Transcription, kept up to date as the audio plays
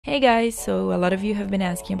Hey guys, so a lot of you have been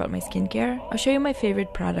asking about my skincare. I'll show you my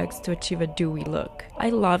favorite products to achieve a dewy look. I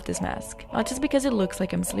love this mask, not just because it looks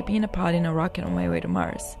like I'm sleeping in a pod in a rocket on my way to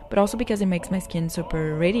Mars, but also because it makes my skin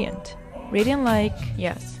super radiant. Radiant like,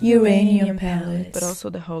 yes, uranium pellets. but also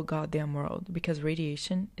the whole goddamn world, because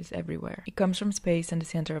radiation is everywhere. It comes from space and the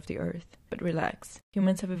center of the Earth. But relax,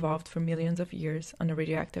 humans have evolved for millions of years on a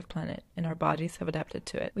radioactive planet, and our bodies have adapted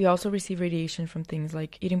to it. We also receive radiation from things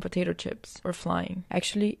like eating potato chips or flying.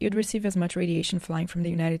 Actually, you'd receive as much radiation flying from the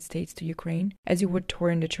United States to Ukraine as you would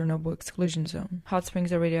touring the Chernobyl exclusion zone. Hot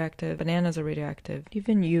springs are radioactive, bananas are radioactive,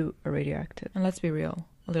 even you are radioactive. And let's be real,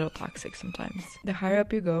 a little toxic sometimes. The higher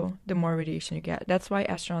up you go, the more radiation you get. That's why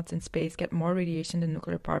astronauts in space get more radiation than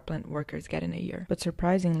nuclear power plant workers get in a year. But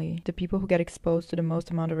surprisingly, the people who get exposed to the most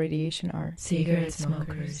amount of radiation are cigarette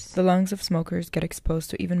smokers. The lungs of smokers get exposed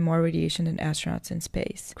to even more radiation than astronauts in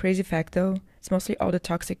space. Crazy fact though, it's mostly all the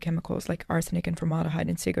toxic chemicals like arsenic and formaldehyde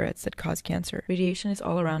in cigarettes that cause cancer. Radiation is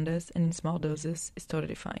all around us and in small doses is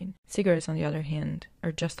totally fine. Cigarettes, on the other hand,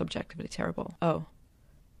 are just objectively terrible. Oh,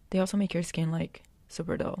 they also make your skin like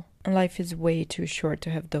super dull. And life is way too short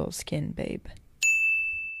to have dull skin, babe.